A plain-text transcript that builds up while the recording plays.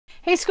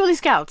Hey Skoolie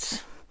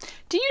Scouts,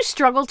 do you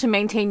struggle to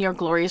maintain your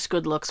glorious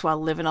good looks while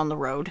living on the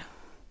road?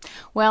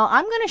 Well,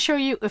 I'm going to show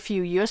you a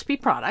few USB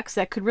products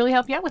that could really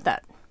help you out with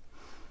that,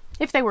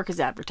 if they work as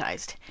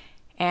advertised.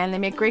 And they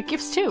make great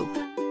gifts too.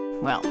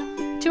 Well,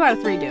 2 out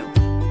of 3 do.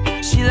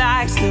 She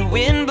likes the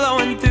wind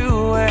blowing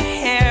through her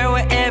hair.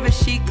 Wherever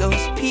she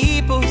goes,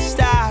 people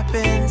stop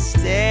and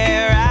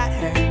stare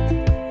at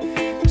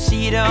her.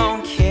 She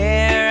don't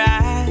care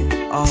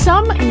at all.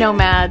 Some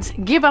nomads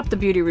give up the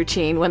beauty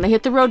routine when they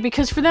hit the road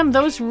because for them,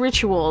 those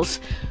rituals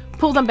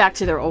pull them back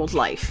to their old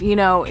life. You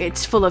know,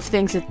 it's full of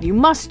things that you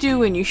must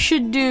do and you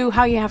should do,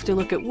 how you have to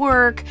look at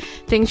work,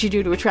 things you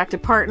do to attract a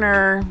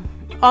partner,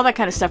 all that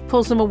kind of stuff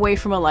pulls them away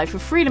from a life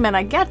of freedom, and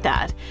I get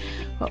that.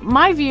 But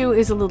my view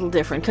is a little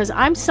different because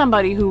I'm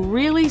somebody who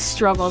really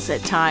struggles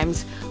at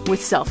times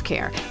with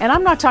self-care. And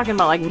I'm not talking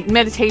about like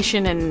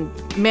meditation and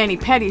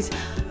mani-pedis.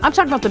 I'm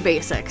talking about the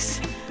basics.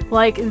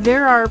 Like,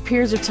 there are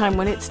periods of time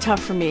when it's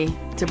tough for me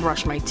to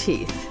brush my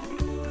teeth.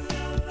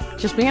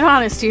 Just being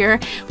honest here,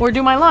 or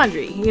do my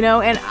laundry, you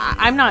know, and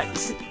I'm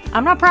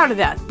not proud of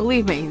that,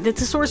 believe me. It's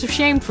a source of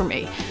shame for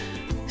me.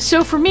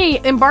 So for me,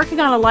 embarking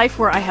on a life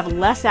where I have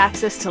less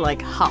access to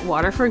like hot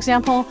water, for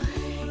example,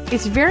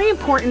 it's very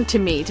important to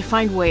me to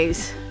find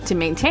ways to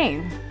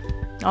maintain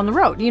on the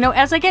road. You know,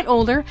 as I get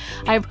older,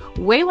 I have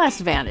way less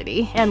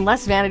vanity, and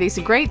less vanity is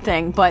a great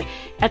thing, but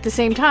at the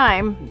same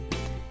time,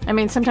 I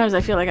mean, sometimes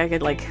I feel like I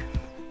could like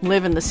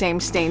live in the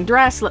same stained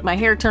dress, let my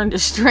hair turn to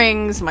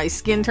strings, my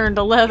skin turn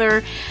to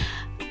leather.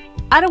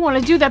 I don't want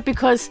to do that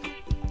because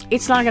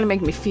it's not going to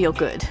make me feel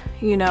good,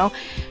 you know?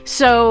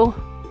 So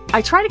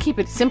I try to keep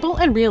it simple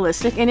and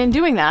realistic, and in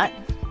doing that,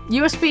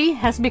 USB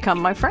has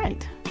become my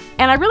friend.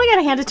 And I really got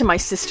to hand it to my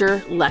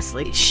sister,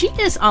 Leslie. She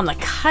is on the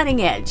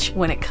cutting edge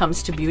when it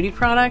comes to beauty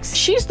products.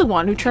 She's the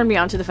one who turned me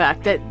on to the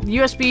fact that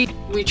USB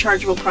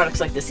rechargeable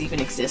products like this even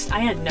exist. I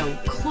had no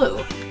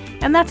clue.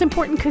 And that's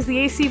important because the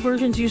AC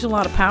versions use a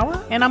lot of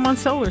power, and I'm on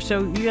solar,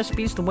 so USB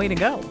is the way to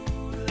go.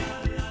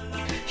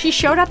 She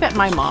showed up at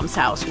my mom's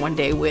house one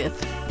day with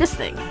this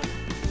thing,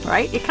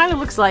 right? It kind of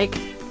looks like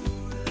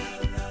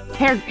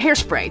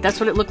hairspray.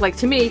 That's what it looked like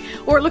to me.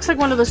 Or it looks like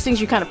one of those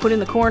things you kind of put in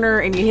the corner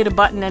and you hit a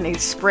button and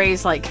it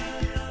sprays like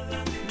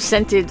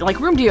scented, like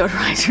room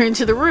deodorizer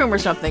into the room or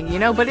something, you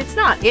know? But it's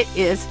not. It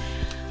is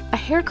a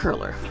hair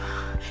curler.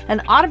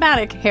 An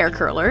automatic hair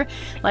curler.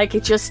 Like,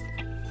 it just,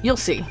 you'll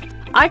see.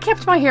 I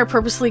kept my hair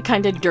purposely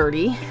kind of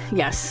dirty.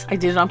 Yes, I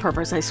did it on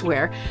purpose, I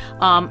swear.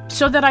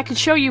 So that I could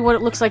show you what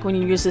it looks like when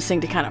you use this thing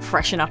to kind of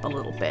freshen up a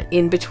little bit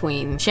in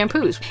between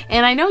shampoos.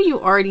 And I know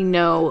you already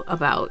know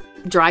about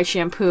dry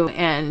shampoo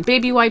and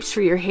baby wipes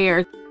for your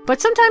hair, but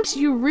sometimes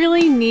you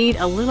really need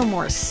a little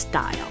more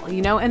style,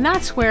 you know? And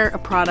that's where a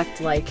product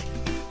like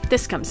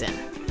this comes in.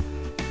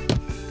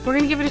 We're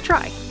gonna give it a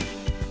try.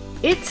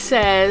 It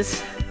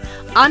says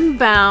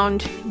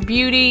Unbound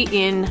Beauty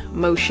in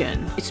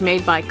Motion. It's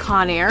made by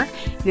Conair.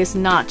 It is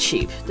not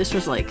cheap. This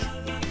was like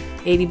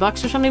 80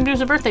 bucks or something, but it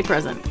was a birthday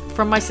present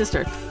from my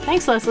sister.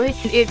 Thanks, Leslie.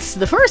 It's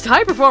the first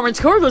high-performance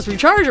cordless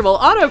rechargeable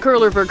auto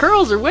curler for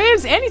curls or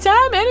waves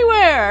anytime,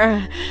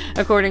 anywhere,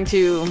 according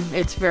to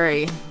its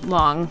very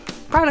long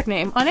product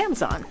name on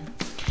Amazon.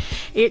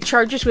 It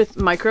charges with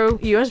micro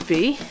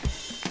USB,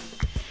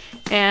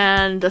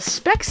 and the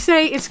specs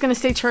say it's going to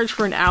stay charged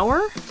for an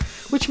hour,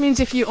 which means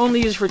if you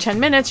only use it for 10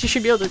 minutes, you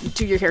should be able to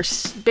do your hair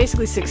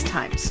basically 6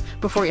 times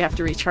before you have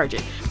to recharge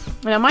it.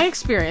 Now, my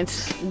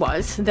experience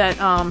was that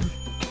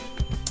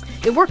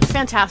it worked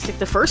fantastic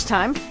the first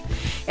time,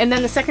 and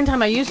then the second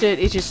time I used it,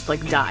 it just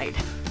like died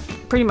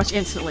pretty much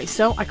instantly.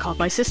 So I called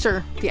my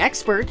sister, the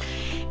expert,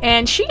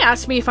 and she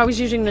asked me if I was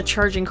using the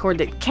charging cord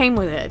that came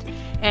with it,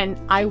 and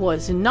I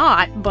was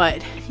not,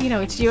 but you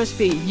know, it's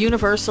USB,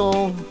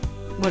 universal,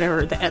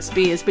 whatever the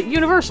SB is, but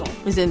universal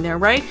is in there,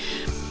 right?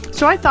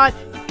 So I thought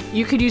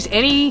you could use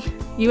any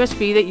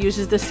USB that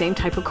uses the same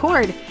type of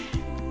cord.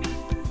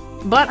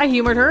 But I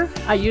humored her.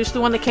 I used the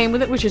one that came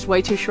with it, which is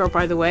way too short,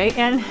 by the way,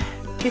 and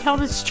it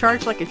held its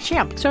charge like a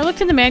champ. So I looked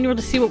in the manual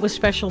to see what was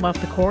special about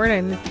the cord,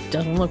 and it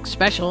doesn't look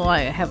special. I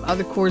have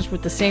other cords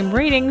with the same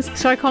ratings.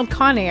 So I called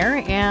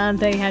Conair, and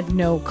they had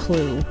no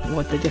clue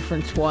what the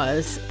difference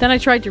was. Then I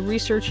tried to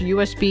research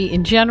USB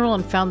in general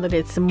and found that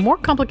it's more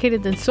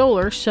complicated than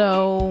solar,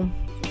 so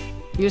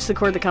use the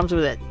cord that comes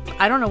with it.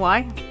 I don't know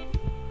why.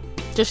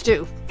 Just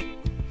do.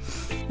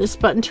 This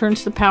button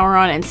turns the power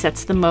on and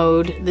sets the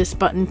mode. This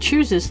button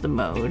chooses the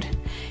mode.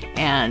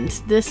 And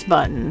this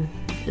button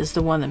is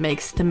the one that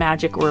makes the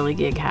magic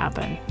whirligig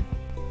happen.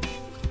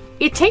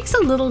 It takes a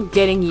little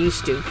getting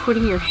used to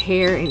putting your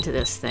hair into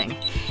this thing.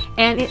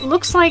 And it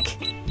looks like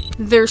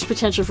there's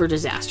potential for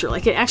disaster.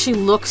 Like, it actually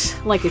looks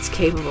like it's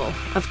capable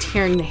of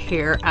tearing the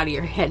hair out of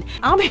your head.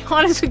 I'll be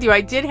honest with you,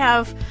 I did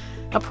have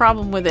a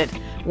problem with it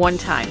one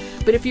time.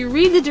 But if you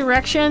read the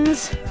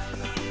directions,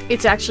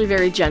 it's actually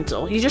very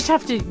gentle. You just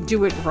have to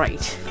do it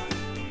right.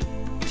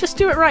 Just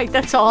do it right,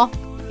 that's all.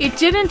 It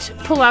didn't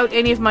pull out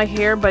any of my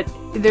hair, but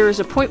there was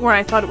a point where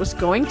I thought it was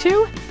going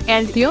to.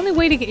 And the only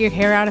way to get your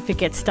hair out if it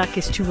gets stuck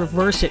is to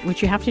reverse it,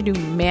 which you have to do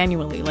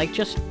manually. Like,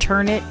 just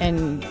turn it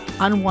and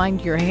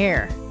unwind your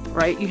hair.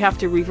 right? You have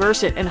to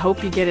reverse it and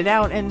hope you get it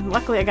out, and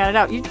luckily I got it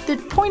out. The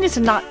point is to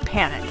not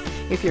panic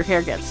if your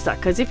hair gets stuck,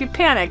 because if you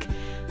panic,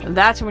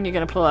 that's when you're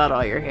going to pull out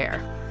all your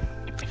hair.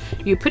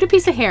 You put a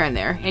piece of hair in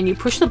there, and you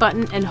push the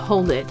button and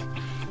hold it,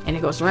 and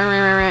it goes,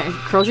 and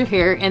curls your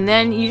hair, and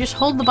then you just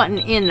hold the button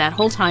in that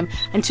whole time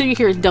until you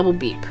hear a double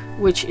beep,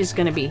 which is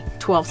going to be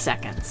 12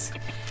 seconds.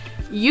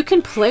 You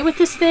can play with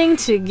this thing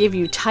to give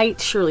you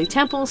tight Shirley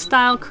Temple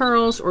style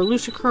curls, or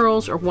looser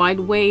curls, or wide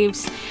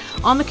waves.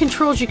 On the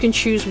controls, you can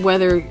choose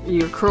whether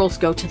your curls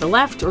go to the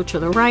left or to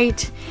the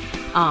right,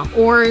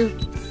 or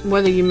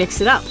whether you mix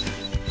it up.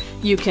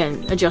 You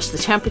can adjust the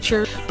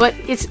temperature, but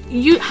it's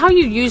how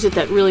you use it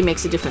that really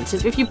makes a difference.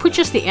 If you put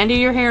just the end of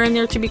your hair in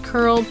there to be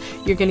curled,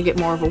 you're going to get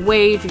more of a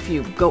wave. If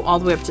you go all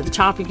the way up to the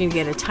top, you're going to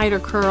get a tighter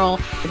curl.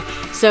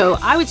 So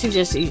I would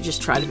suggest that you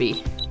just try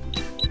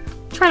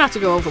not to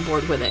go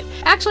overboard with it.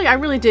 Actually, I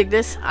really dig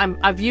this.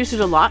 I've used it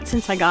a lot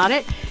since I got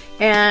it,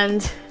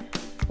 and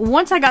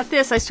once I got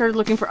this, I started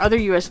looking for other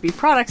USB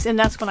products, and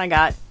that's when I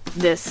got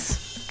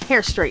this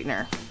hair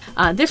straightener.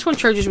 This one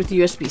charges with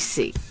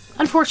USB-C.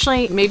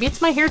 Unfortunately, maybe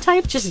it's my hair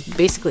type, just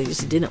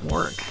didn't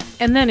work.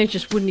 And then it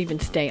just wouldn't even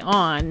stay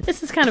on.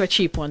 This is kind of a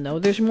cheap one though.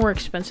 There's more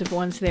expensive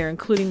ones there,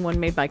 including one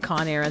made by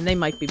Conair, and they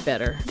might be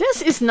better.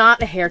 This is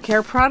not a hair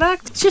care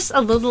product. It's just a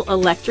little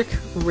electric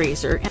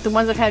razor. The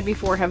ones I've had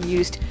before have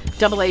used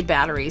AA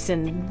batteries,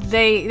 and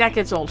that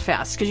gets old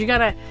fast because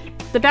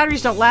the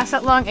batteries don't last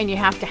that long and you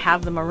have to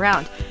have them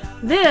around.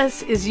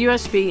 This is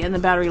USB and the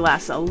battery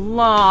lasts a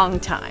long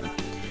time.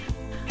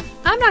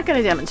 I'm not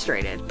going to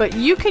demonstrate it, but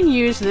you can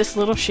use this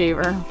little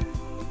shaver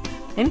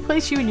any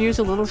place you would use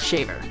a little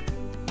shaver.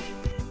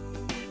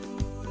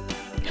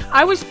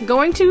 I was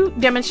going to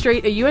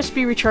demonstrate a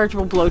USB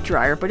rechargeable blow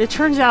dryer, but it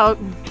turns out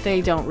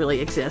they don't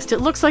really exist. It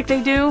looks like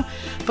they do,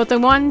 but the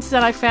ones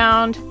that I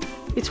found,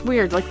 it's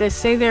weird. Like, they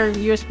say they're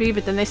USB,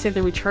 but then they say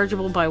they're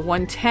rechargeable by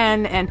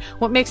 110, and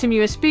what makes them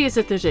USB is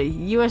that there's a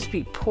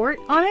USB port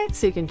on it,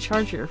 so you can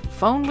charge your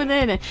phone with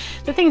it, and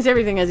the thing is,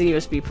 everything has a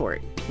USB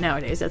port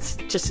nowadays. That's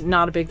just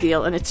not a big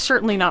deal, and it's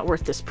certainly not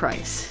worth this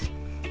price.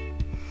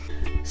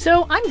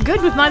 So I'm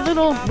good with my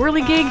little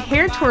whirligig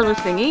hair twirler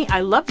thingy. I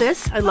love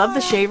this. I love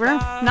the shaver.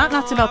 Not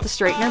nuts about the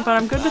straightener, but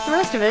I'm good with the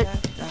rest of it.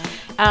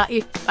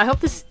 I hope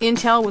this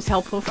intel was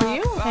helpful for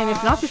you, and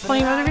if not, there's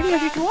plenty of other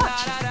videos you can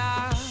watch.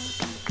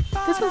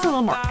 This one's a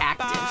little more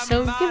active,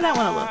 so give that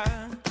one a look.